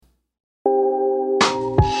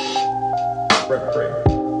Rent free.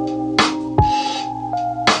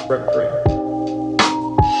 Rent free.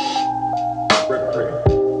 Rent free.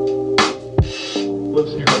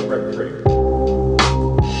 Lives in your head rent free.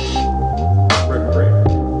 Rent free.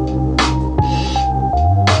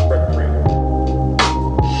 Rent free.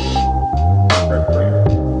 Rent free.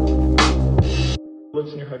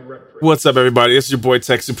 Lives in your head rent free. What's up, everybody? This is your boy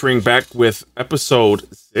Tech Supreme back with episode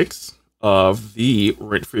 6 of the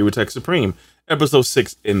Rent Free with Tech Supreme. Episode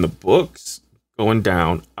 6 in the books. Going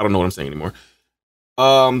down. I don't know what I'm saying anymore.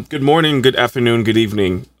 Good morning, good afternoon, good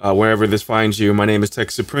evening, wherever this finds you. My name is Tech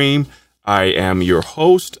Supreme. I am your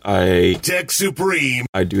host. Tech Supreme.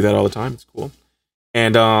 I do that all the time. It's cool.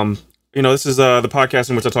 And, this is the podcast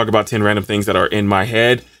in which I talk about 10 random things that are in my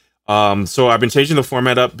head. So I've been changing the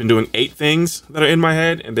format up, been doing 8 things that are in my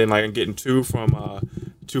head, and then like I'm getting 2 from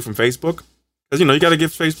Facebook. Because, you got to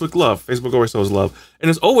give Facebook love. Facebook always shows love. And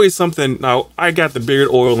there's always something. Now, I got the beard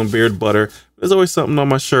oil and beard butter. There's always something on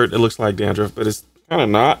my shirt that looks like dandruff, but it's kind of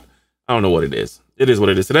not. I don't know what it is. It is what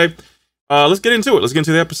it is today. Let's get into it. Let's get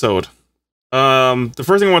into the episode. The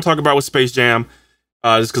first thing I want to talk about was Space Jam.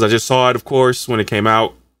 Just because I just saw it, of course, when it came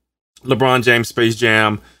out. LeBron James Space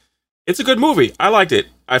Jam. It's a good movie. I liked it.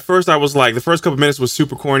 At first, I was like, the first couple minutes was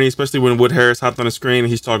super corny, especially when Wood Harris hopped on the screen and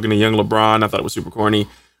he's talking to young LeBron. I thought it was super corny.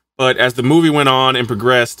 But as the movie went on and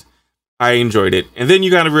progressed, I enjoyed it. And then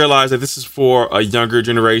you got to realize that this is for a younger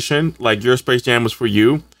generation. Like, your Space Jam was for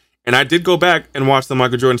you. And I did go back and watch the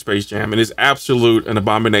Michael Jordan Space Jam. And it's absolute an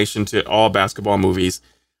abomination to all basketball movies.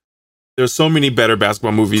 There's so many better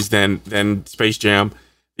basketball movies than Space Jam,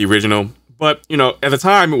 the original. But, at the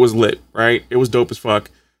time, it was lit, right? It was dope as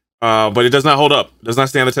fuck. But it does not hold up. It does not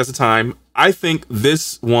stand the test of time. I think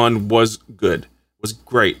this one was good. Was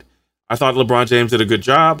great. I thought LeBron James did a good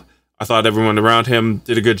job. I thought everyone around him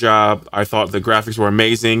did a good job. I thought the graphics were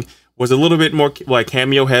amazing. Was a little bit more like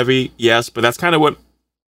cameo heavy, yes, but that's kind of what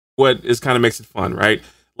is kind of makes it fun, right?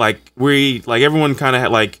 Like everyone kind of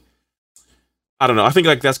had like, I don't know. I think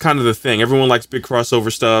like that's kind of the thing. Everyone likes big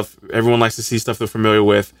crossover stuff. Everyone likes to see stuff they're familiar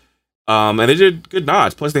with. And they did good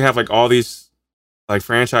nods. Plus they have like all these like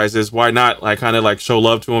franchises. Why not like kind of like show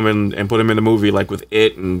love to them and put them in the movie, like with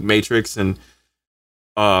It and Matrix and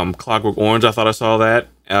Clockwork Orange. I thought I saw that.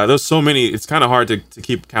 There's so many. It's kind of hard to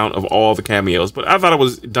keep count of all the cameos, but I thought it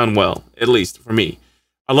was done well, at least for me.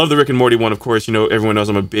 I love the Rick and Morty one, of course. Everyone knows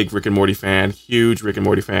I'm a big Rick and Morty fan, huge Rick and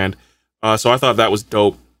Morty fan. So I thought that was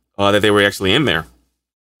dope that they were actually in there.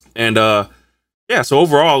 And so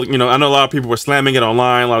overall, I know a lot of people were slamming it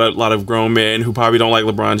online. A lot of grown men who probably don't like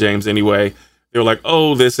LeBron James anyway. They were like,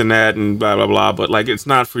 oh, this and that and blah blah blah. But like, it's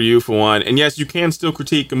not for you for one. And yes, you can still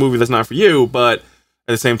critique a movie that's not for you, but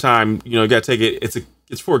at the same time, you got to take it.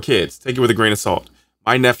 It's for kids. Take it with a grain of salt.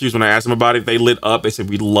 My nephews, when I asked them about it, they lit up. They said,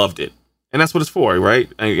 we loved it. And that's what it's for,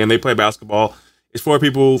 right? And they play basketball. It's for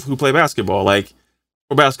people who play basketball, like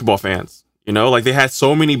for basketball fans. Like they had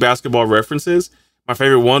so many basketball references. My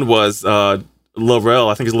favorite one was Lil Rel.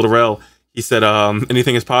 I think it's Lil Rel. He said,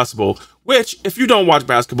 anything is possible. Which, if you don't watch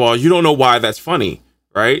basketball, you don't know why that's funny,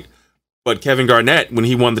 right? But Kevin Garnett, when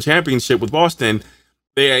he won the championship with Boston,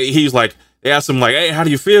 he's like, they asked him like, hey, how do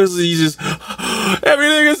you feel? He's just,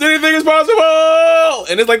 anything is possible.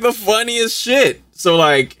 And it's like the funniest shit. So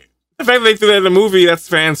like the fact that they threw that in the movie, that's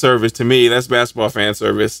fan service to me. That's basketball fan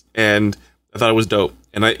service. And I thought it was dope.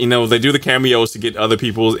 And they do the cameos to get other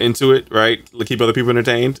people into it, right? To keep other people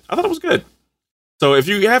entertained. I thought it was good. So if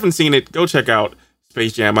you haven't seen it, go check out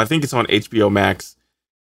Space Jam. I think it's on HBO Max.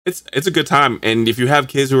 It's a good time, and if you have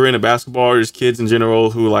kids who are into basketball, or just kids in general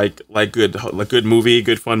who like good movie,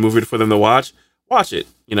 good fun movie for them to watch it.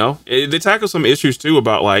 They tackle some issues too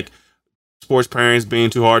about like sports parents being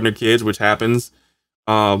too hard on their kids, which happens,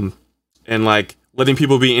 and like letting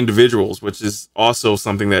people be individuals, which is also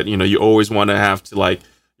something that you always want to have to like.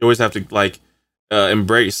 You always have to like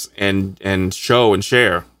embrace and show and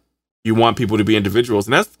share. You want people to be individuals,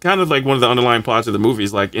 and that's kind of like one of the underlying plots of the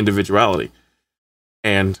movies, like individuality.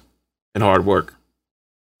 And hard work.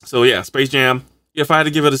 So yeah, Space Jam. If I had to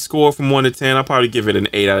give it a score from 1 to 10, I'd probably give it an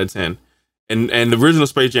 8 out of 10. And the original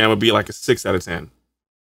Space Jam would be like a 6 out of 10.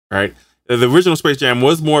 Right? The original Space Jam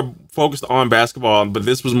was more focused on basketball, but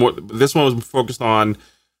this one was focused on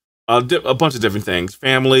a bunch of different things: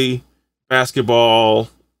 family, basketball,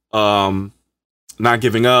 not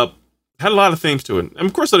giving up. Had a lot of things to it. And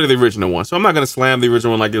of course, so did the original one. So I'm not going to slam the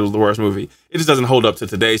original one like it was the worst movie. It just doesn't hold up to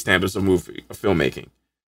today's standards of filmmaking.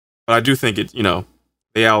 But I do think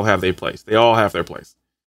they all have their place. They all have their place.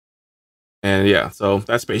 And yeah, so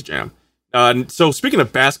that's Space Jam. So speaking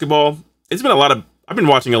of basketball, I've been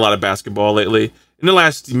watching a lot of basketball lately. In the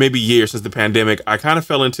last maybe year since the pandemic, I kind of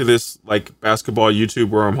fell into this like basketball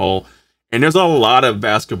YouTube wormhole. and there's a lot of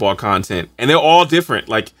basketball content, and they're all different.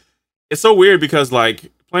 Like, it's so weird because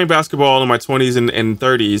like playing basketball in my 20s and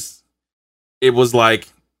 30s, it was like,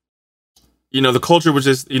 you know, the culture was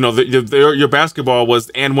just, you know, your basketball was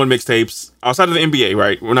and one mixtapes outside of the NBA,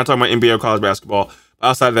 right? We're not talking about NBA or college basketball.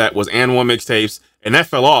 Outside of that was and one mixtapes, and that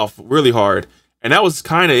fell off really hard. And that was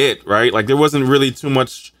kind of it, right? Like, there wasn't really too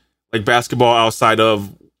much like basketball outside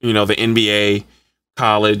of, you know, the NBA,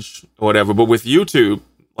 college, or whatever. But with YouTube,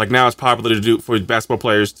 like, now it's popular to do for basketball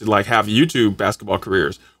players to like have YouTube basketball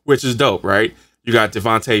careers, which is dope, right? You got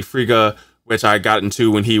Devontae Friga, which I got into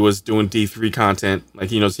when he was doing D3 content.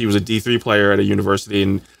 Like, you know, he was a D3 player at a university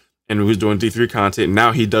and was doing D3 content. And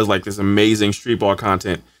now he does like this amazing street ball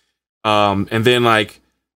content. And then like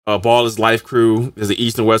Ball is Life crew. There's the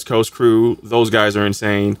East and West Coast crew. Those guys are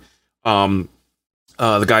insane. The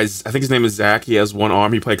guys, I think his name is Zach. He has one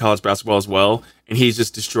arm. He played college basketball as well, and he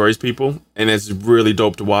just destroys people, and it's really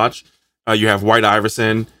dope to watch. You have White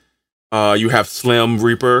Iverson. You have Slim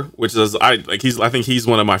Reaper, which is I think he's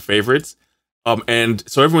one of my favorites. And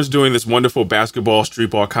so everyone's doing this wonderful basketball street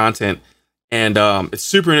ball content, and it's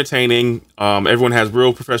super entertaining. Everyone has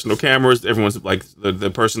real professional cameras. Everyone's like the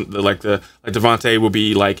person like Devontae will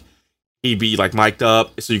be like, he'd be like mic'd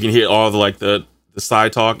up so you can hear all the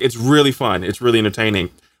side talk. It's really fun. It's really entertaining.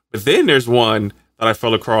 But then there's one that I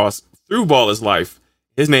fell across through Ball is Life.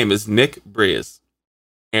 His name is Nick Briz.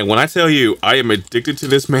 And when I tell you, I am addicted to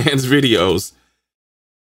this man's videos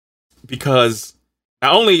because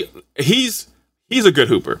not only he's a good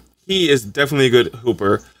hooper. He is definitely a good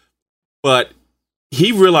hooper, but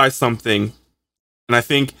he realized something. And I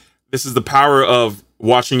think this is the power of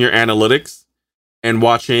watching your analytics and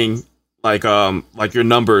watching like your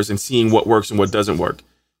numbers and seeing what works and what doesn't work.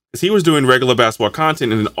 Because he was doing regular basketball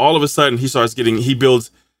content, and then all of a sudden he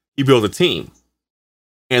builds a team.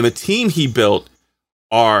 And the team he built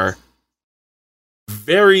are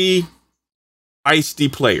very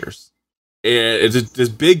feisty players. It's this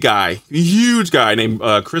big guy, huge guy named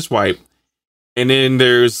Chris White. And then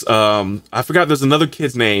there's I forgot, there's another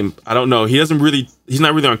kid's name. I don't know. He's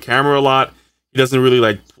not really on camera a lot. He doesn't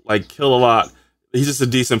really like kill a lot. He's just a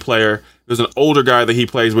decent player. There's an older guy that he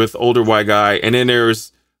plays with, older white guy. And then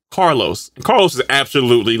there's Carlos. And Carlos is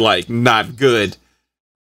absolutely like not good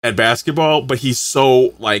at basketball, but he's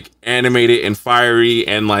so like animated and fiery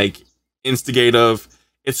and like instigative.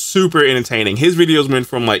 It's super entertaining. His videos went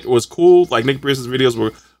from like, it was cool. Like Nick Briz's videos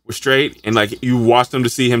were straight. And like you watch them to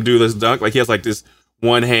see him do this dunk. Like he has like this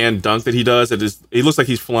one hand dunk that he does. That is, it looks like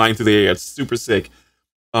he's flying through the air. It's super sick.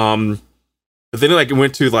 But then like it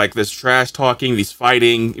went to like this trash talking, these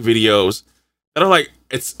fighting videos that are like,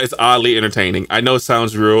 it's oddly entertaining. I know it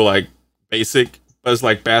sounds real like basic, but it's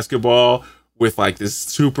like basketball with like this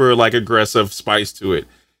super like aggressive spice to it.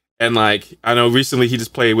 And like, I know recently he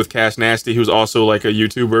just played with Cash Nasty, who's also like a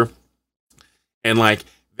YouTuber. And like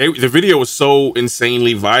the video was so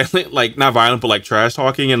insanely violent, like not violent, but like trash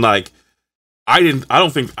talking. And like, I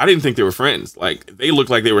didn't think they were friends. Like they looked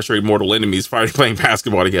like they were straight mortal enemies playing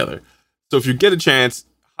basketball together. So if you get a chance,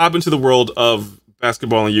 hop into the world of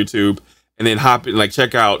basketball on YouTube and then hop in, like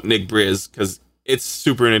check out Nick Briz, because it's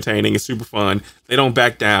super entertaining. It's super fun. They don't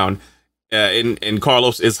back down. And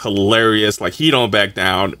Carlos is hilarious. Like he don't back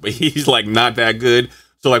down, but he's like not that good.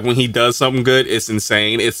 So like when he does something good, it's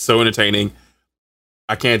insane. It's so entertaining.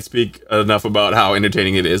 I can't speak enough about how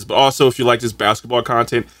entertaining it is. But also, if you like this basketball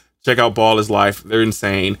content, check out Ball is Life. They're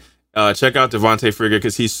insane. Check out Devontae Friga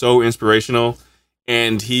because he's so inspirational.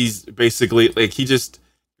 And he's basically like, he just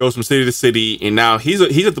goes from city to city, and now he's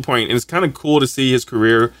at the point, and it's kind of cool to see his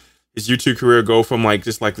YouTube career go from like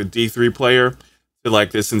just like the D3 player to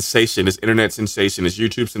like this sensation, this internet sensation, this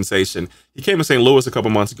YouTube sensation. He came to St. Louis a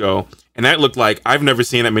couple months ago, and that looked like, I've never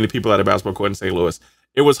seen that many people at a basketball court in St. Louis.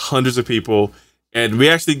 It was hundreds of people, and they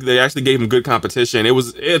actually gave him good competition.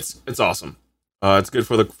 It's awesome. It's good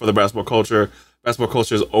for the basketball culture. Basketball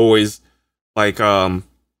culture is always like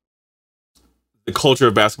the culture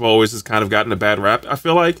of basketball always has kind of gotten a bad rap, I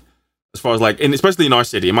feel like, as far as like, and especially in our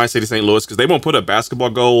city, in my city, St. Louis, because they won't put up basketball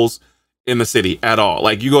goals in the city at all.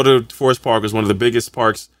 Like you go to Forest Park, is one of the biggest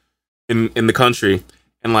parks in the country,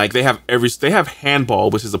 and like they have handball,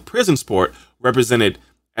 which is a prison sport, represented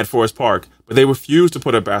at Forest Park, but they refuse to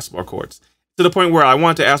put up basketball courts, to the point where I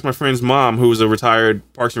wanted to ask my friend's mom, who was a retired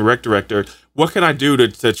Parks and Rec director, what can I do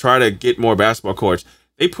to try to get more basketball courts?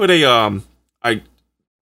 They put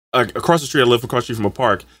across the street, I live across the street from a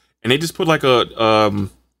park, and they just put like I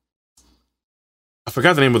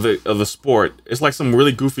forgot the name of the sport. It's like some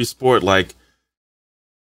really goofy sport, like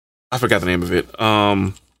I forgot the name of it.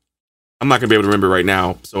 I'm not gonna be able to remember right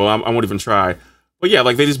now, so I won't even try. But yeah,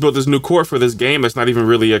 like they just built this new court for this game that's not even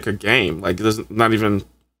really like a game. Like there's not even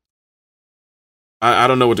I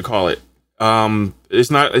don't know what to call it.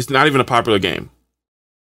 It's not even a popular game.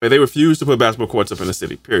 They refuse to put basketball courts up in the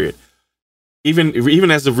city. Period.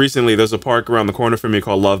 Even as of recently, there's a park around the corner from me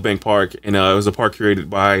called Love Bank Park, and it was a park created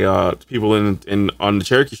by people in on the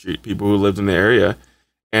Cherokee Street, people who lived in the area,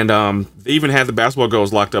 and they even had the basketball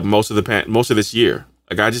goals locked up most of this year.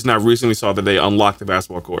 Like I just now recently saw that they unlocked the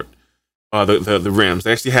basketball court, the rims.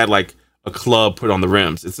 They actually had like a club put on the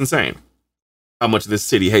rims. It's insane how much this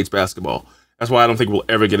city hates basketball. That's why I don't think we'll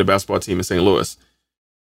ever get a basketball team in St. Louis.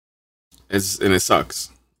 And it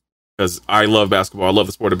sucks. Because I love basketball. I love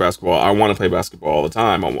the sport of basketball. I want to play basketball all the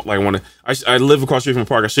time. I live across the street from a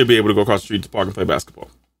park. I should be able to go across the street to the park and play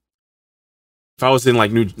basketball. If I was in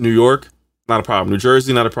like New York, not a problem. New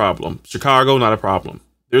Jersey, not a problem. Chicago, not a problem.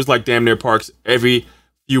 There's like damn near parks every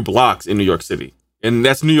few blocks in New York City. And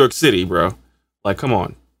that's New York City, bro. Like, come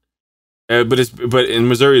on. But in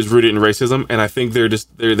Missouri is rooted in racism, and I think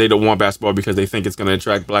they don't want basketball because they think it's going to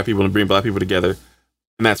attract black people and bring black people together,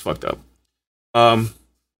 and that's fucked up. And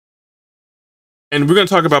we're going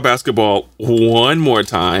to talk about basketball one more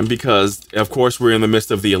time because, of course, we're in the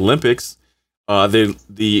midst of the Olympics,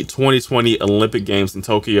 the 2020 Olympic Games in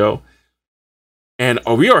Tokyo, and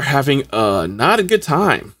we are having not a good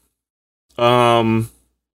time.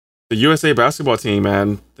 The USA basketball team,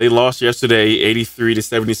 man, they lost yesterday,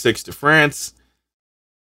 83-76 to France.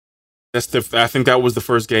 I think that was the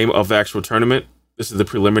first game of the actual tournament. This is the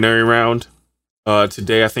preliminary round.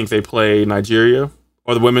 Today, I think they play Nigeria,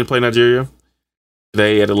 or the women play Nigeria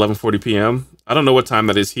today at 11:40 p.m. I don't know what time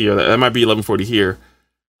that is here. That might be 11:40 here.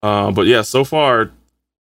 But yeah, so far,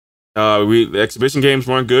 the exhibition games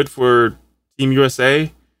weren't good for Team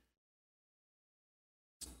USA.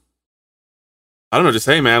 I don't know what to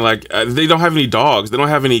say, man. Like, they don't have any dogs. They don't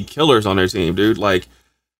have any killers on their team, dude. Like,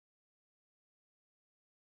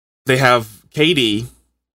 they have KD.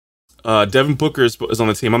 Devin Booker is on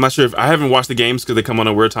the team. I'm not sure if I haven't watched the games because they come on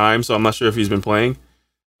a weird time, so I'm not sure if he's been playing.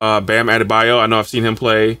 Bam Adebayo, I know I've seen him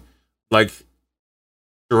play. Like,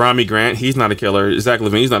 Jerami Grant, he's not a killer. Zach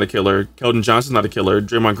LaVine's not a killer. Keldon Johnson's not a killer.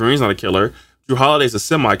 Draymond Green's not a killer. Drew Holiday's a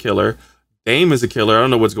semi-killer. Dame is a killer. I don't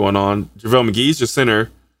know what's going on. JaVale McGee's just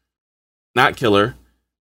center. Not killer.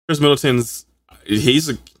 Chris Middleton's he's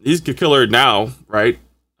a killer now, right?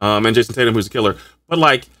 And Jason Tatum, who's a killer. But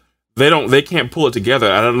like they can't pull it together.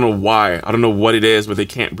 I don't know why. I don't know what it is, but they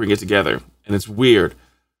can't bring it together, and it's weird.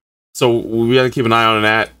 So we got to keep an eye on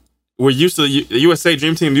that. We're used to the USA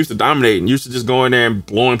Dream Team used to dominate and used to just going there and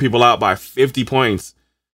blowing people out by 50 points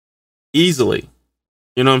easily.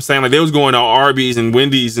 You know what I'm saying? Like they was going to Arby's and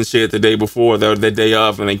Wendy's and shit the day before, the day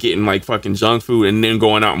of, and they getting like fucking junk food and then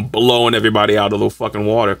going out and blowing everybody out of the fucking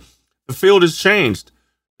water. The field has changed.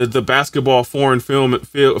 The basketball foreign field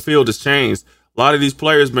has changed. A lot of these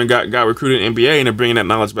players got recruited in the NBA and they're bringing that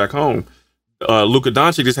knowledge back home. Luka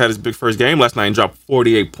Doncic just had his big first game last night and dropped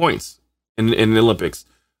 48 points in the Olympics.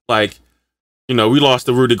 Like, you know, we lost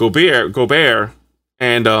to Rudy Gobert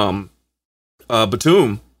and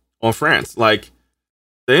Batum on France. Like,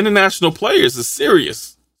 the international players are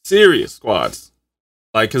serious squads.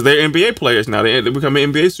 Like, because they're NBA players now. They become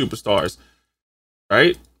NBA superstars,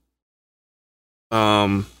 right? Let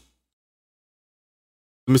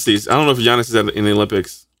me see. I don't know if Giannis is in the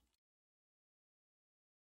Olympics.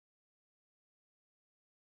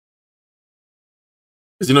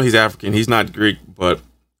 Because, you know, he's African. He's not Greek, but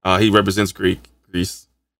he represents Greece.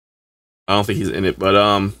 I don't think he's in it. But,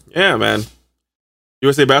 yeah, man.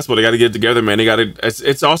 USA basketball, they got to get it together, man. They got to.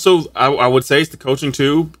 It's also, I would say, it's the coaching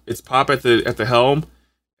too. It's Pop at the helm,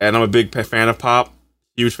 and I'm a big fan of Pop,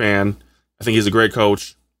 huge fan. I think he's a great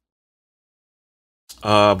coach.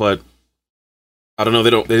 But I don't know.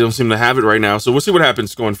 They don't seem to have it right now. So we'll see what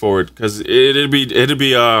happens going forward because it'd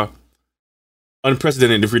be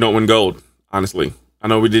unprecedented if we don't win gold. Honestly, I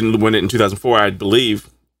know we didn't win it in 2004, I believe,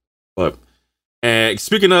 but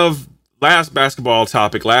speaking of. Last basketball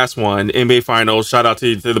topic, last one, NBA Finals. Shout out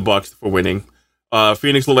to the Bucks for winning.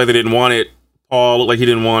 Phoenix looked like they didn't want it. Paul looked like he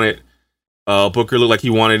didn't want it. Booker looked like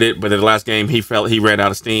he wanted it, but in the last game, he ran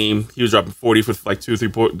out of steam. He was dropping 40 for like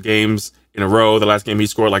 2-3 games in a row. The last game, he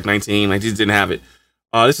scored like 19. Like, he just didn't have it.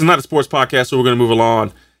 This is not a sports podcast, so we're going to move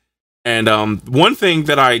along. And one thing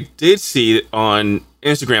that I did see on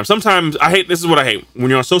Instagram, sometimes this is what I hate. When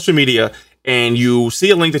you're on social media and you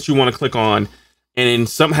see a link that you want to click on, and then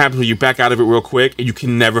something happens where you back out of it real quick and you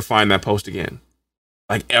can never find that post again.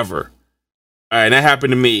 Like, ever. All right, that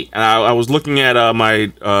happened to me. And I was looking at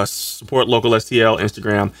my support local STL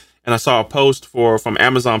Instagram, and I saw a post from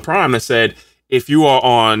Amazon Prime that said, if you are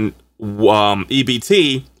on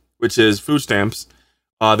EBT, which is food stamps,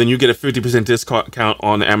 then you get a 50% discount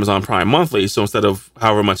on Amazon Prime monthly. So instead of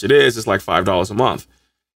however much it is, it's like $5 a month.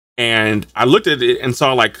 And I looked at it and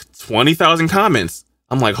saw like 20,000 comments.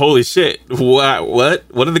 I'm like, holy shit, what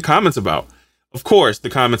are the comments about? Of course, the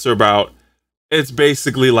comments are about, it's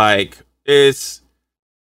basically like, it's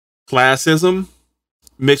classism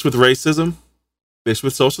mixed with racism, mixed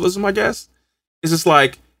with socialism, I guess. It's just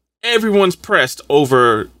like, everyone's pressed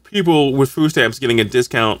over people with food stamps getting a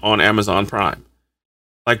discount on Amazon Prime.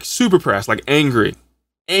 Like, super pressed, like angry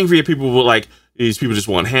at people with like, these people just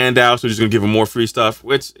want handouts, so just gonna give them more free stuff,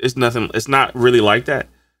 which is nothing. It's not really like that.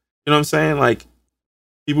 You know what I'm saying? Like,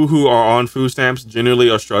 people who are on food stamps generally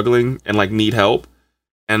are struggling and like need help.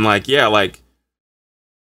 And like, yeah, like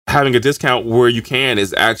having a discount where you can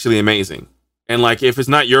is actually amazing. And like, if it's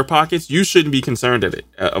not your pockets, you shouldn't be concerned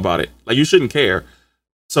about it. Like, you shouldn't care.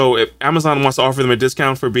 So if Amazon wants to offer them a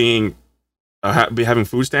discount for being having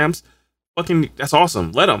food stamps, fucking, that's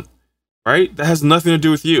awesome. Let them, right? That has nothing to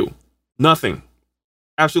do with you. Nothing.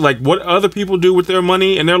 Absolutely. Like, what other people do with their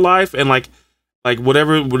money in their life, and like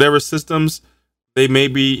whatever systems they may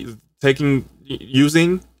be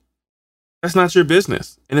using, that's not your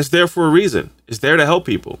business. And it's there for a reason. It's there to help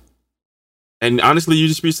people. And honestly, you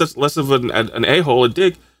just be such less of an a-hole, a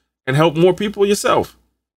dick, and help more people yourself.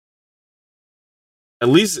 At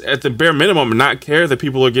least at the bare minimum, not care that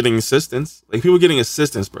people are getting assistance. Like, people getting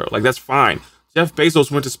assistance, bro. Like, that's fine. Jeff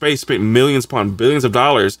Bezos went to space, spent millions upon billions of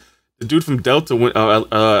dollars. The dude from Delta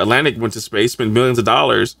Atlantic went to space, spent millions of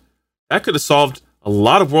dollars. That could have solved a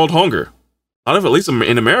lot of world hunger. A lot of, at least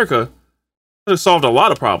in America, could have solved a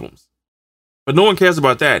lot of problems. But no one cares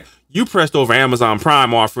about that. You pressed over Amazon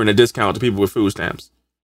Prime offering a discount to people with food stamps.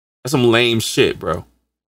 That's some lame shit, bro.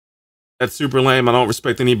 That's super lame. I don't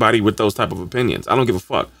respect anybody with those type of opinions. I don't give a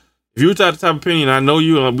fuck. If you're that type of opinion, I know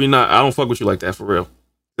you, I don't fuck with you like that, for real.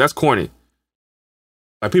 That's corny.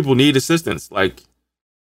 Like, people need assistance. Like,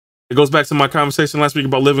 it goes back to my conversation last week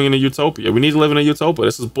about living in a utopia. We need to live in a utopia.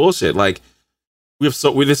 This is bullshit. Like, this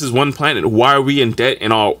is one planet. Why are we in debt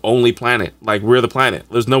in our only planet? Like, we're the planet.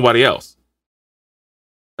 There's nobody else.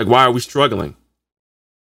 Like, why are we struggling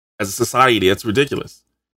as a society? That's ridiculous.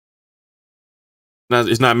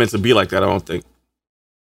 It's not meant to be like that, I don't think.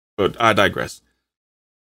 But I digress.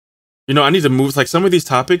 You know, I need to move. Like, some of these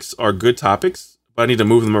topics are good topics, but I need to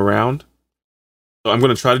move them around. So I'm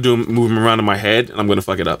going to try to move them around in my head, and I'm going to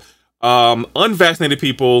fuck it up. Unvaccinated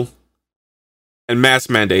people and mask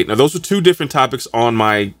mandate. Now, those are two different topics on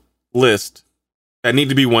my list that need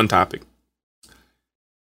to be one topic.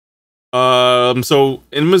 So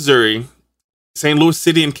in Missouri, St. Louis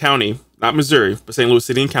City and County, not Missouri, but St. Louis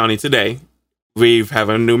City and County today, we have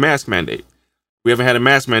a new mask mandate. We haven't had a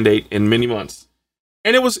mask mandate in many months,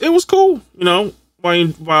 and it was cool, you know, while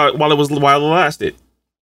it lasted.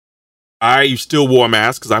 I still wore a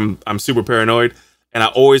mask because I'm super paranoid, and I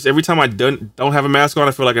always, every time I don't have a mask on,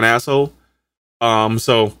 I feel like an asshole.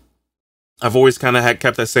 So I've always kind of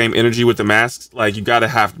kept that same energy with the masks. Like, you gotta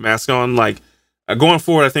have mask on. Like, going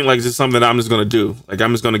forward, I think like it's just something that I'm just gonna do. Like,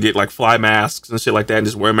 I'm just gonna get like fly masks and shit like that, and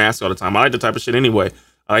just wear masks all the time. I like the type of shit anyway.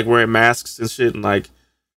 I like wearing masks and shit, and like,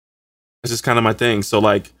 it's just kind of my thing. So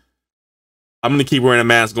like, I'm gonna keep wearing a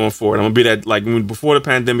mask going forward. I'm gonna be that, like, before the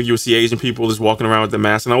pandemic, you would see Asian people just walking around with the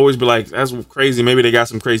mask, and I always be like, that's crazy. Maybe they got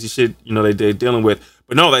some crazy shit, you know, they're dealing with.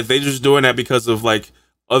 But no, like, they just doing that because of like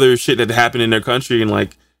other shit that happened in their country, and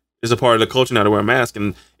like, it's a part of the culture now to wear a mask,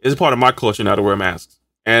 and it's a part of my culture now to wear masks.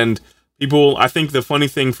 And people, I think the funny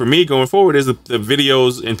thing for me going forward is the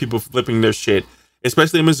videos and people flipping their shit,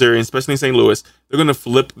 especially in Missouri, especially in St. Louis. They're gonna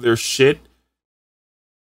flip their shit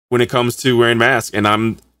when it comes to wearing masks, and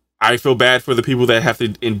I feel bad for the people that have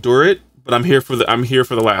to endure it, but I'm here for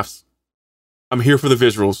the laughs. I'm here for the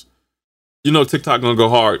visuals. You know, TikTok gonna go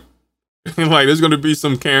hard. Like, there's gonna be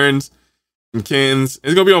some Karens and Kens.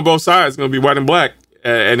 It's gonna be on both sides. It's gonna be white and black,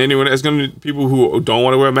 and anyone. It's gonna be people who don't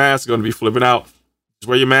want to wear masks. Gonna be flipping out. Just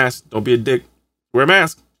wear your mask. Don't be a dick. Wear a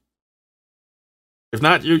mask. If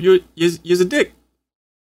not, you're a dick.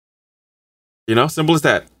 You know, simple as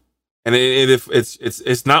that. And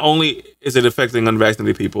it's not only is it affecting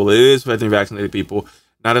unvaccinated people, it is affecting vaccinated people.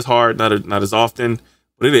 Not as hard, not as often,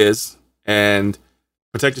 but it is. And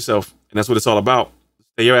protect yourself, and that's what it's all about.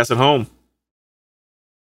 Stay your ass at home.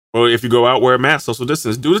 Or if you go out, wear a mask, social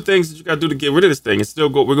distance. Do the things that you got to do to get rid of this thing. It's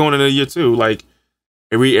still we're going into year 2, like,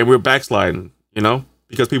 and we're backsliding, you know,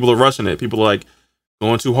 because people are rushing it. People are like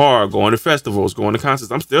going too hard, going to festivals, going to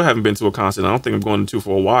concerts. I'm still haven't been to a concert. I don't think I'm going to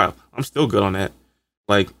for a while. I'm still good on that.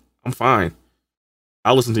 Like, I'm fine.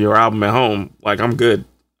 I'll listen to your album at home. Like, I'm good.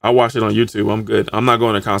 I'll watch it on YouTube. I'm good. I'm not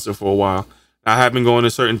going to concert for a while. I have been going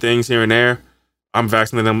to certain things here and there. I'm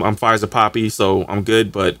vaccinated. I'm Pfizer Poppy, so I'm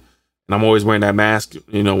good. But and I'm always wearing that mask.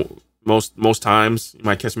 You know, most times you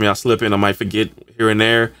might catch me out slipping. I might forget here and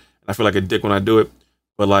there. And I feel like a dick when I do it.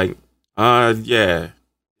 But like, yeah,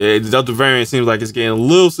 the Delta variant seems like it's getting a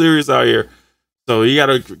little serious out here. So you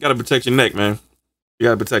gotta protect your neck, man. You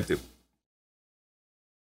gotta protect it.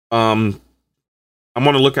 I'm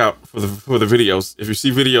on the lookout for the videos. If you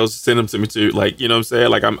see videos, send them to me too. Like, you know what I'm saying?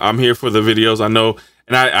 Like I'm here for the videos. I know,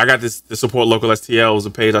 and I got this the support local STL was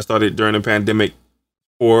a page I started during the pandemic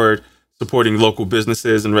for supporting local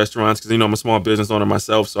businesses and restaurants because you know I'm a small business owner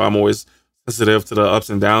myself, so I'm always sensitive to the ups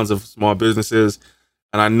and downs of small businesses.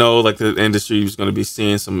 And I know like the industry is going to be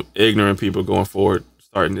seeing some ignorant people going forward,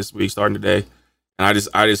 starting this week, starting today. And I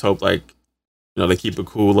just hope like, you know, they keep a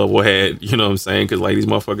cool level head. You know what I'm saying? Because like these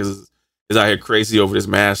motherfuckers is out here crazy over this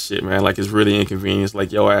mask shit, man. Like it's really inconvenient.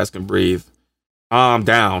 Like your ass can breathe. Calm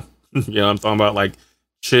down. You know what I'm talking about? Like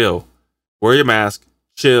chill, wear your mask,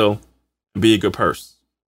 chill, and be a good person.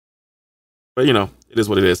 But you know, it is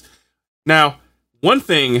what it is. Now, one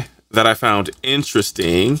thing that I found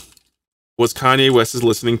interesting was Kanye West's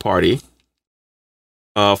listening party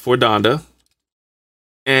for Donda.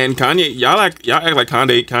 And Kanye, y'all act like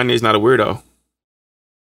Kanye's not a weirdo.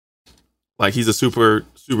 Like he's a super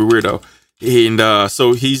weirdo. And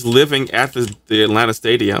so he's living at the Atlanta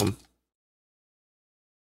Stadium.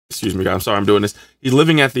 Excuse me, guys. I'm sorry I'm doing this. He's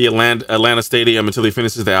living at the Atlanta Stadium until he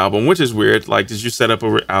finishes the album, which is weird. Like, did you set up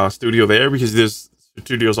a studio there? Because there's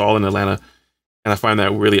studios all in Atlanta. And I find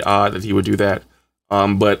that really odd that he would do that.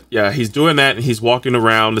 But yeah, he's doing that and he's walking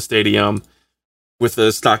around the stadium with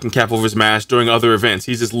a stocking cap over his mask during other events.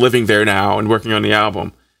 He's just living there now and working on the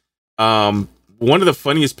album. One of the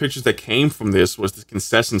funniest pictures that came from this was the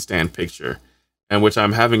concession stand picture, and which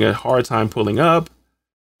I'm having a hard time pulling up.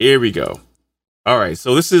 Here we go. All right,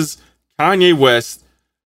 so this is Kanye West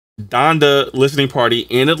Donda listening party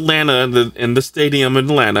in Atlanta, in the stadium in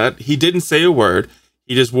Atlanta. He didn't say a word.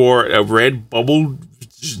 He just wore a red bubble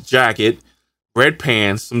jacket, red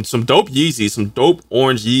pants, some dope Yeezys, some dope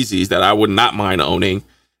orange Yeezys that I would not mind owning,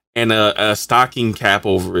 and a stocking cap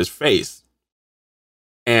over his face.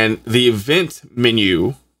 And the event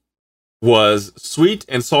menu was sweet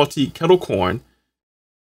and salty kettle corn.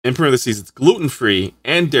 In parentheses, it's gluten-free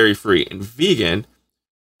and dairy-free and vegan.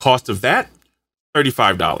 Cost of that,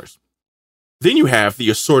 $35. Then you have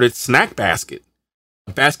the assorted snack basket.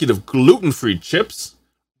 A basket of gluten-free chips,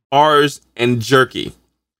 bars, and jerky.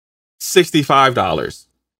 $65.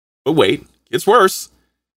 But wait, it's worse.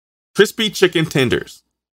 Crispy chicken tenders.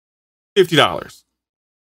 $50.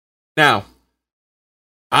 Now,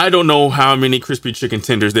 I don't know how many crispy chicken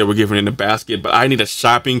tenders they were given in the basket, but I need a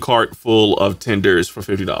shopping cart full of tenders for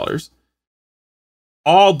 $50.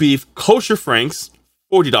 All beef kosher franks,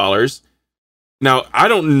 $40. Now, I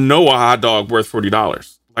don't know a hot dog worth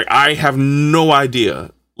 $40. Like, I have no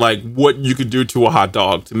idea, like, what you could do to a hot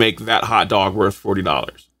dog to make that hot dog worth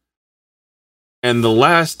 $40. And the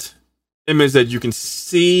last image that you can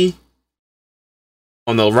see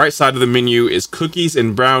on the right side of the menu is cookies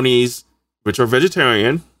and brownies, which are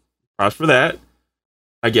vegetarian. Props for that.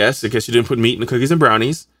 I guess you didn't put meat in the cookies and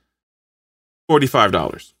brownies.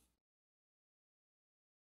 $45.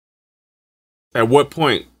 At what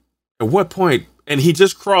point? And he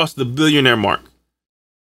just crossed the billionaire mark.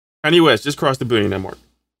 Kanye West just crossed the billionaire mark.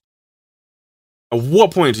 At what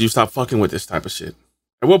point do you stop fucking with this type of shit?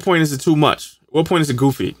 At what point is it too much? At what point is it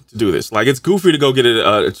goofy to do this? Like, it's goofy to go get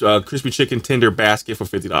a crispy chicken tender basket for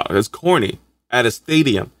 $50. It's corny. At a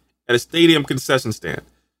stadium concession stand.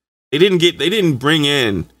 They didn't bring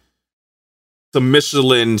in some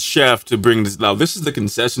Michelin chef to bring this. Now, this is the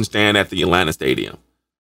concession stand at the Atlanta Stadium.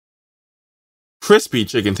 Crispy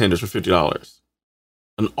chicken tenders for $50.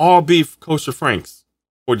 An all beef kosher franks,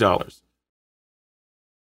 $40.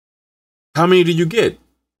 How many do you get?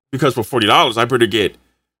 Because for $40, I better get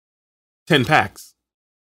 10 packs.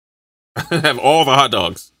 Have all the hot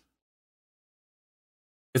dogs.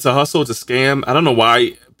 It's a hustle. It's a scam. I don't know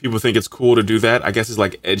why people think it's cool to do that. I guess it's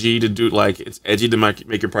like edgy to do, like it's edgy to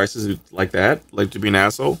make your prices like that, like to be an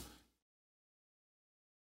asshole.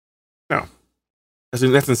 No,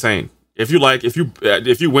 that's insane. If you went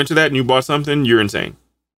to that and you bought something, you're insane.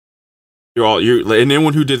 And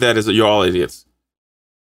anyone who did that you're all idiots.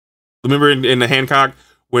 Remember in the Hancock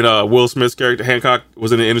when Will Smith's character Hancock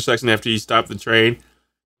was in the intersection after he stopped the train?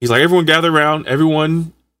 He's like, everyone gather around,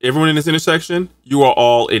 everyone in this intersection, you are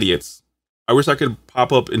all idiots. I wish I could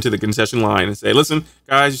pop up into the concession line and say, listen,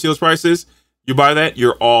 guys, you see those prices? You buy that,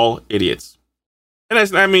 you're all idiots. And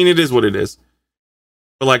it is what it is.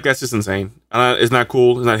 But like, that's just insane. It's not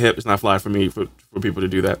cool. It's not hip. It's not fly for me for people to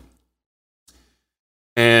do that.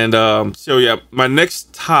 And so yeah, my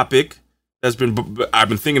next topic I've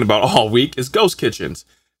been thinking about all week is ghost kitchens.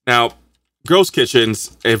 Now, ghost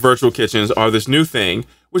kitchens and virtual kitchens are this new thing,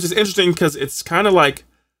 which is interesting because it's kind of like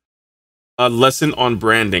a lesson on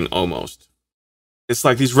branding almost. It's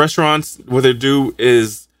like these restaurants, what they do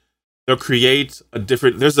is they'll create a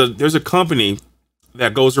different. There's a company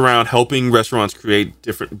that goes around helping restaurants create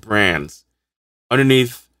different brands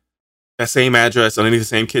underneath that same address, underneath the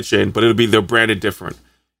same kitchen, but they're branded different.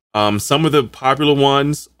 Some of the popular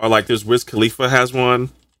ones are like there's Wiz Khalifa has one.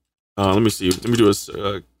 Let me see. Let me do a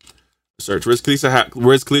search. Wiz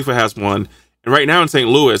Khalifa has one, and right now in St.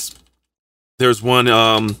 Louis, there's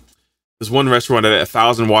one. There's one restaurant at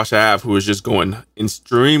 1000 Wash Ave who is just going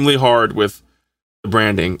extremely hard with the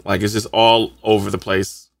branding. Like it's just all over the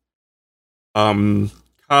place. Cosmo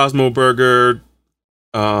Burger.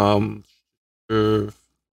 But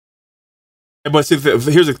see,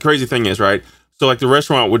 here's the crazy thing is, right? So like the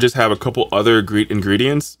restaurant would just have a couple other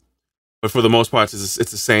ingredients, but for the most part, it's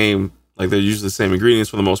the same. Like they're usually the same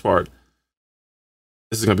ingredients for the most part.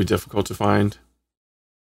 This is gonna be difficult to find.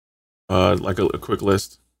 Like a quick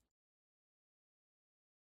list.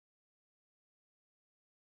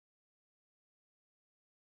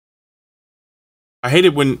 I hate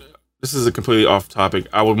it when this is a completely off topic.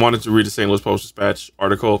 I would wanted to read the St. Louis Post-Dispatch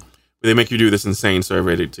article, but they make you do this insane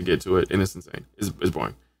survey to get to it, and it's insane. It's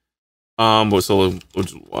boring. But so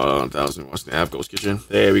 1000 Washington Ave Ghost Kitchen.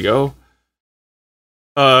 There we go.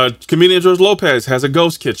 Comedian George Lopez has a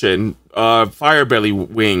ghost kitchen. Firebelly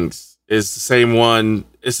Wings is the same one.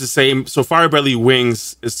 It's the same. So Firebelly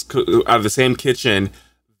Wings is out of the same kitchen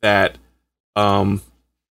that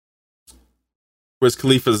Wiz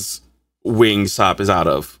Khalifa's wing shop is out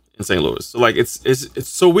of in St. Louis. So like it's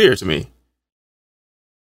so weird to me.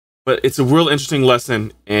 But it's a real interesting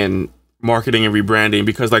lesson in marketing and rebranding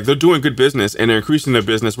because like they're doing good business and they're increasing their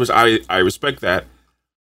business, which I respect that.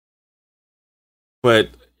 But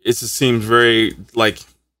it just seems very like,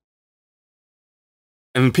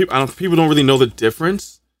 and people don't really know the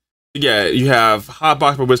difference. Yeah, you have Hot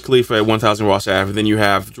Box by Wiz Khalifa at 1000 Wash Ave, and then you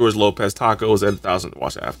have George Lopez Tacos at 1000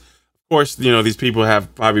 Wash Ave. Of course, you know these people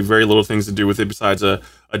have probably very little things to do with it besides a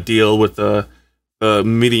deal with the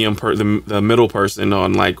medium the middle person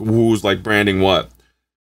on like who's like branding what.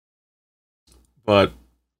 But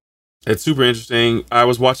it's super interesting. I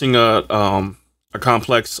was watching a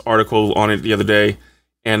Complex article on it the other day,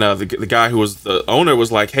 and the guy who was the owner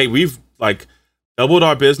was like, "Hey, we've like doubled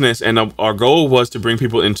our business, and our goal was to bring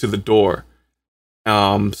people into the door.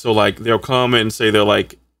 So like they'll come and say they're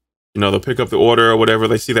like, you know, they'll pick up the order or whatever.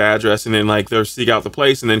 They see the address, and then like they'll seek out the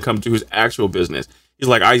place, and then come to his actual business. He's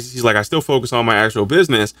like, I still focus on my actual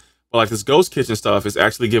business, but like this ghost kitchen stuff is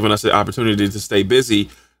actually giving us the opportunity to stay busy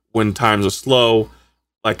when times are slow,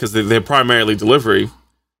 like because they're primarily delivery.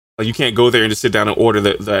 Like you can't go there and just sit down and order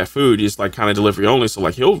the food. It's like kind of delivery only. So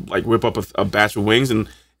like he'll like whip up a batch of wings, and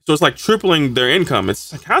so it's like tripling their income.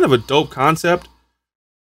 It's kind of a dope concept.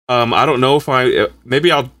 I don't know if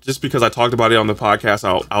maybe I'll just because I talked about it on the podcast,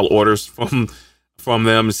 I'll order from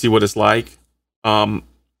them to see what it's like.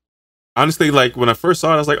 Honestly, like when I first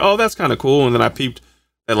saw it, I was like, oh, that's kind of cool. And then I peeped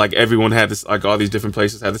that like everyone had this, like all these different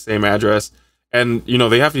places had the same address. And, you know,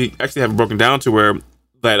 they have to actually have it broken down to where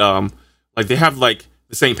that, like they have like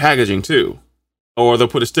the same packaging too. Or they'll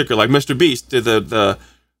put a sticker like Mr. Beast did the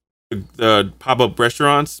pop-up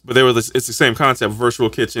restaurants, but it's the same concept, virtual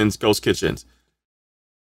kitchens, ghost kitchens.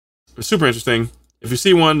 It's super interesting. If you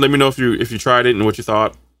see one, let me know if you tried it and what you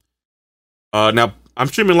thought. Now, I'm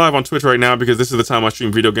streaming live on Twitch right now because this is the time I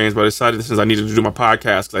stream video games, but I decided since I needed to do my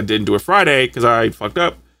podcast because I didn't do it Friday because I fucked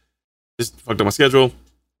up my schedule.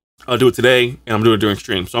 I'll do it today, and I'm doing it during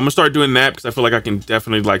stream. So I'm gonna start doing that because I feel like I can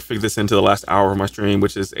definitely like fit this into the last hour of my stream,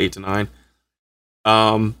 which is 8 to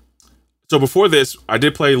 9. So before this, I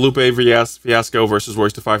did play Lupe Fiasco versus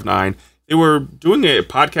Royce da 5'9". They were doing a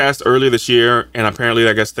podcast earlier this year, and apparently,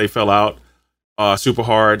 I guess they fell out super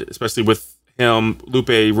hard, especially with him,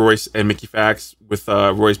 Lupe, Royce, and Mickey Fax, with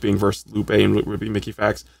Royce being versus Lupe and Lupe being Mickey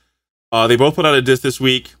Fax. They both put out a diss this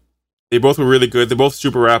week. They both were really good. They're both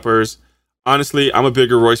super rappers. Honestly, I'm a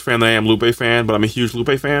bigger Royce fan than I am Lupe fan, but I'm a huge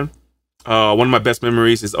Lupe fan. One of my best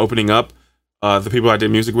memories is opening up. The people I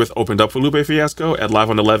did music with opened up for Lupe Fiasco at Live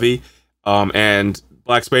on the Levee. And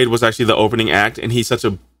Black Spade was actually the opening act, and he's such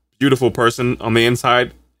a beautiful person on the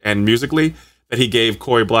inside and musically that he gave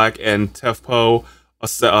Corey Black and Tef Poe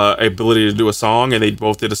a ability to do a song, and they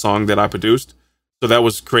both did a song that I produced. So that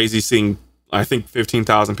was crazy seeing, I think,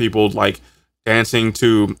 15,000 people like dancing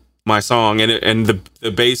to my song, and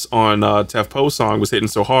the bass on Tef Poe's song was hitting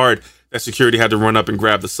so hard that security had to run up and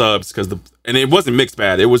grab the subs and it wasn't mixed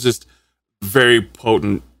bad. It was just very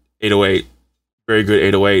potent 808, very good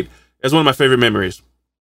 808. That's one of my favorite memories.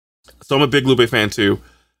 So I'm a big Lupe fan too.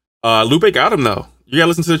 Lupe got him though. You gotta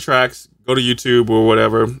listen to the tracks. Go to YouTube or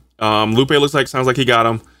whatever. Lupe sounds like he got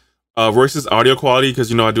him. Royce's audio quality,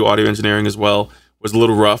 because I do audio engineering as well, was a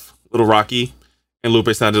little rough, a little rocky, and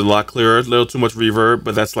Lupe sounded a lot clearer. A little too much reverb,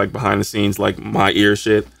 but that's like behind the scenes, like my ear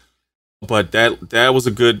shit. But that was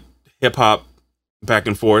a good hip hop back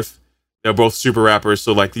and forth. They're both super rappers,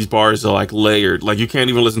 so like these bars are like layered. Like you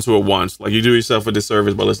can't even listen to it once. Like you do yourself a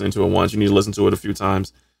disservice by listening to it once. You need to listen to it a few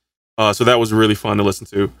times. So that was really fun to listen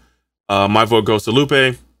to. My vote goes to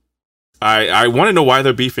Lupe. I want to know why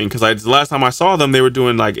they're beefing, because the last time I saw them, they were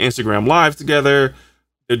doing like Instagram Live together.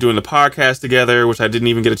 They're doing the podcast together, which I didn't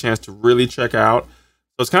even get a chance to really check out.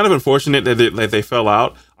 So it's kind of unfortunate that they fell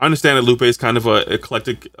out. I understand that Lupe is kind of an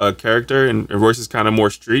eclectic character, and Royce is kind of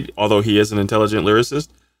more street, although he is an intelligent lyricist.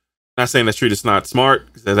 Not saying that street is not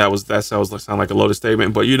smart, because that sounds like a loaded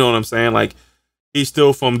statement, but you know what I'm saying. Like he's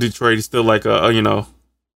still from Detroit. He's still like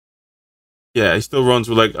he still runs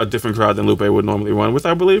with like a different crowd than Lupe would normally run with,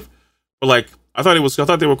 I believe. But like I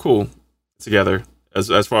thought they were cool together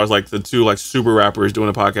as far as like the two like super rappers doing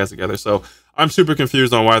a podcast together. So I'm super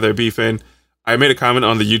confused on why they're beefing. I made a comment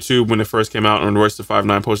on the YouTube when it first came out, and Royce the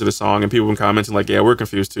 5'9" posted a song, and people were commenting like, "Yeah, we're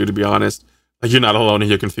confused too." To be honest, like you're not alone in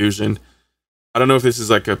your confusion. I don't know if this is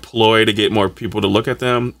like a ploy to get more people to look at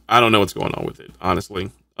them. I don't know what's going on with it, honestly.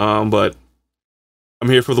 But I'm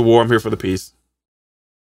here for the war. I'm here for the peace.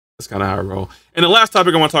 That's kind of how I roll. And the last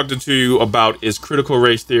topic I want to talk to you about is critical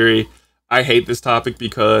race theory. I hate this topic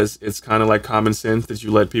because it's kind of like common sense that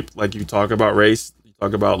you let people, like you talk about race, you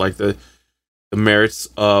talk about like the merits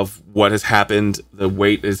of what has happened, the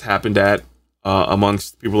weight has happened at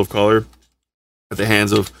amongst people of color at the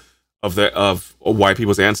hands of white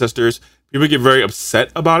people's ancestors. People get very upset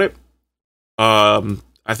about it. I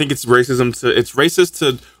think it's racist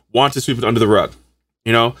to want to sweep it under the rug,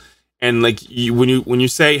 And like when you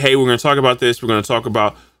say, "Hey, we're going to talk about this. We're going to talk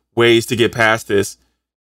about ways to get past this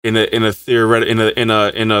in a theoretical,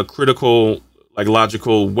 in a critical, like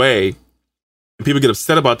logical way," and people get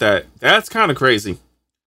upset about that. That's kind of crazy.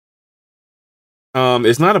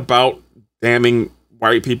 It's not about damning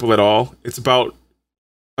white people at all. It's about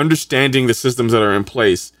understanding the systems that are in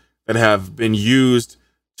place that have been used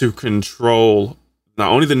to control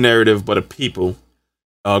not only the narrative but a people,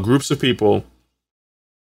 groups of people.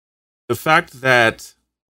 The fact that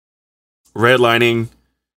redlining,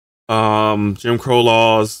 Jim Crow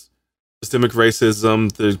laws, systemic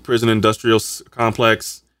racism, the prison industrial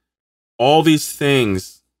complex, all these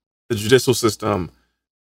things, the judicial system,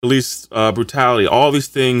 police brutality, all these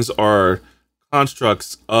things are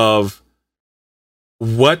constructs of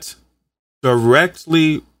what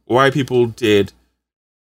directly white people did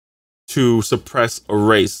to suppress a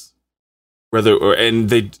race, and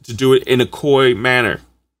to do it in a coy manner.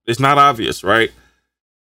 It's not obvious, right?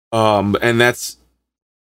 And that's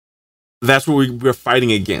what we're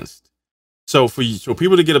fighting against. So for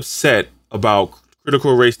people to get upset about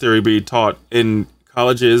critical race theory being taught in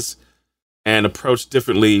colleges and approached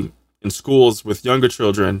differently in schools with younger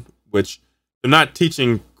children, which they're not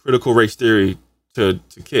teaching critical race theory to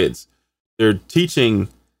kids. They're teaching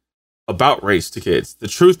about race to kids, the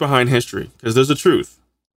truth behind history, because there's a truth.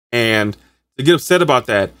 And to get upset about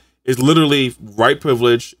that is literally white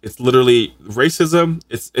privilege. It's literally racism.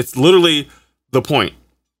 It's literally the point.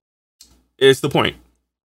 It's the point.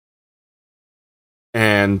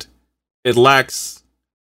 And it lacks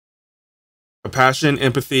compassion,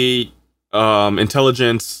 empathy,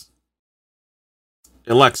 intelligence.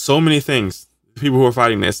 It lacks so many things. People who are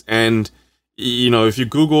fighting this. And, if you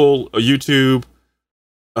Google or YouTube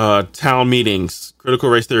town meetings, critical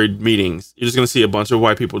race theory meetings, you're just going to see a bunch of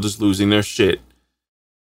white people just losing their shit.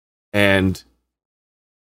 And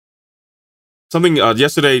something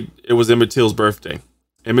yesterday, it was Emmett Till's birthday.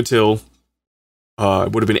 Emmett Till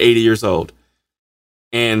would have been 80 years old.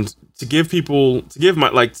 And when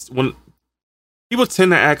people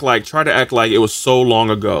tend to try to act like it was so long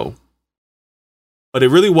ago, but it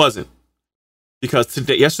really wasn't, because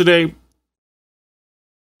yesterday,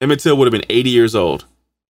 Emmett Till would have been 80 years old.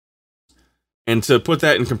 And to put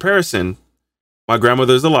that in comparison, my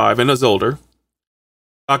grandmother is alive and is older.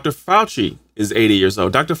 Dr. Fauci is 80 years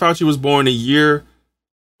old. Dr. Fauci was born a year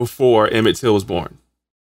before Emmett Till was born.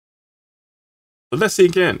 But let's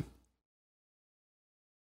sink in.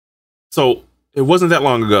 So it wasn't that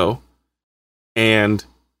long ago. And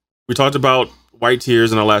we talked about white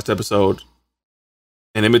tears in our last episode.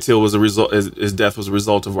 And Emmett Till was a result, his death was a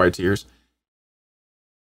result of white tears.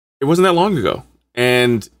 It wasn't that long ago.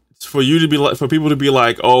 And for you to be like, for people to be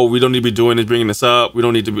like, oh, we don't need to be doing this, bringing this up. We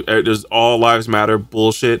don't need to be, there's all lives matter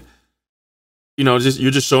bullshit. You know,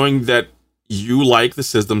 you're just showing that you like the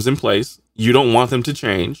systems in place. You don't want them to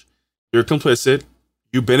change. You're complicit.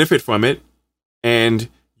 You benefit from it. And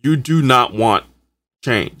you do not want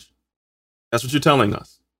change. That's what you're telling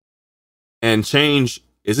us. And change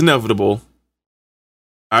is inevitable.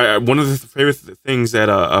 One of the favorite things that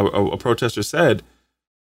a protester said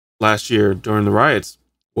last year during the riots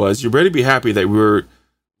was, you better be happy that we were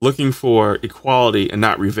looking for equality and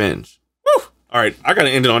not revenge. Woo! All right, I got to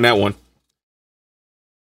end it on that one.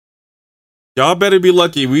 Y'all better be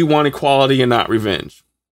lucky we want equality and not revenge.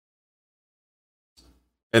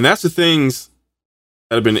 And that's the things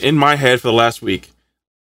that have been in my head for the last week.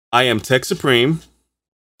 I am Tech Supreme.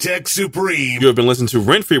 Tech Supreme. You have been listening to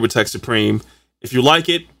Rent Free with Tech Supreme. If you like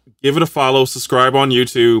it, give it a follow, subscribe on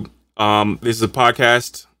YouTube. This is a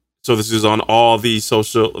podcast, so this is on all the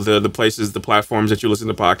social, the places, the platforms that you listen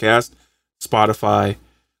to podcasts: Spotify,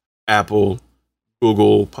 Apple,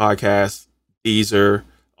 Google Podcasts, Deezer,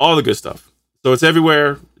 all the good stuff. So it's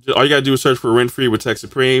everywhere. All you gotta do is search for Rent Free with Tech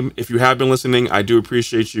Supreme. If you have been listening, I do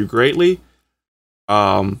appreciate you greatly.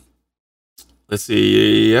 Let's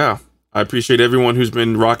see. Yeah, I appreciate everyone who's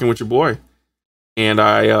been rocking with your boy, and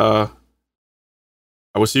I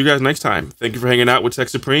will see you guys next time. Thank you for hanging out with Tech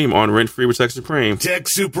Supreme on Rent Free with Tech Supreme. Tech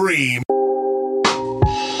Supreme.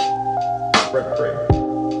 Rent free.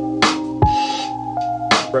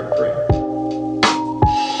 Rent free.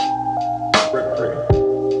 Rent free.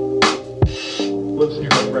 Lives in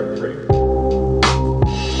your head rent free.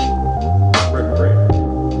 Rent free.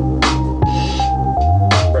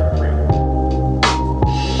 Rent free.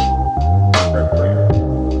 Rent free.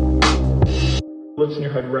 Lives in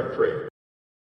your head rent free.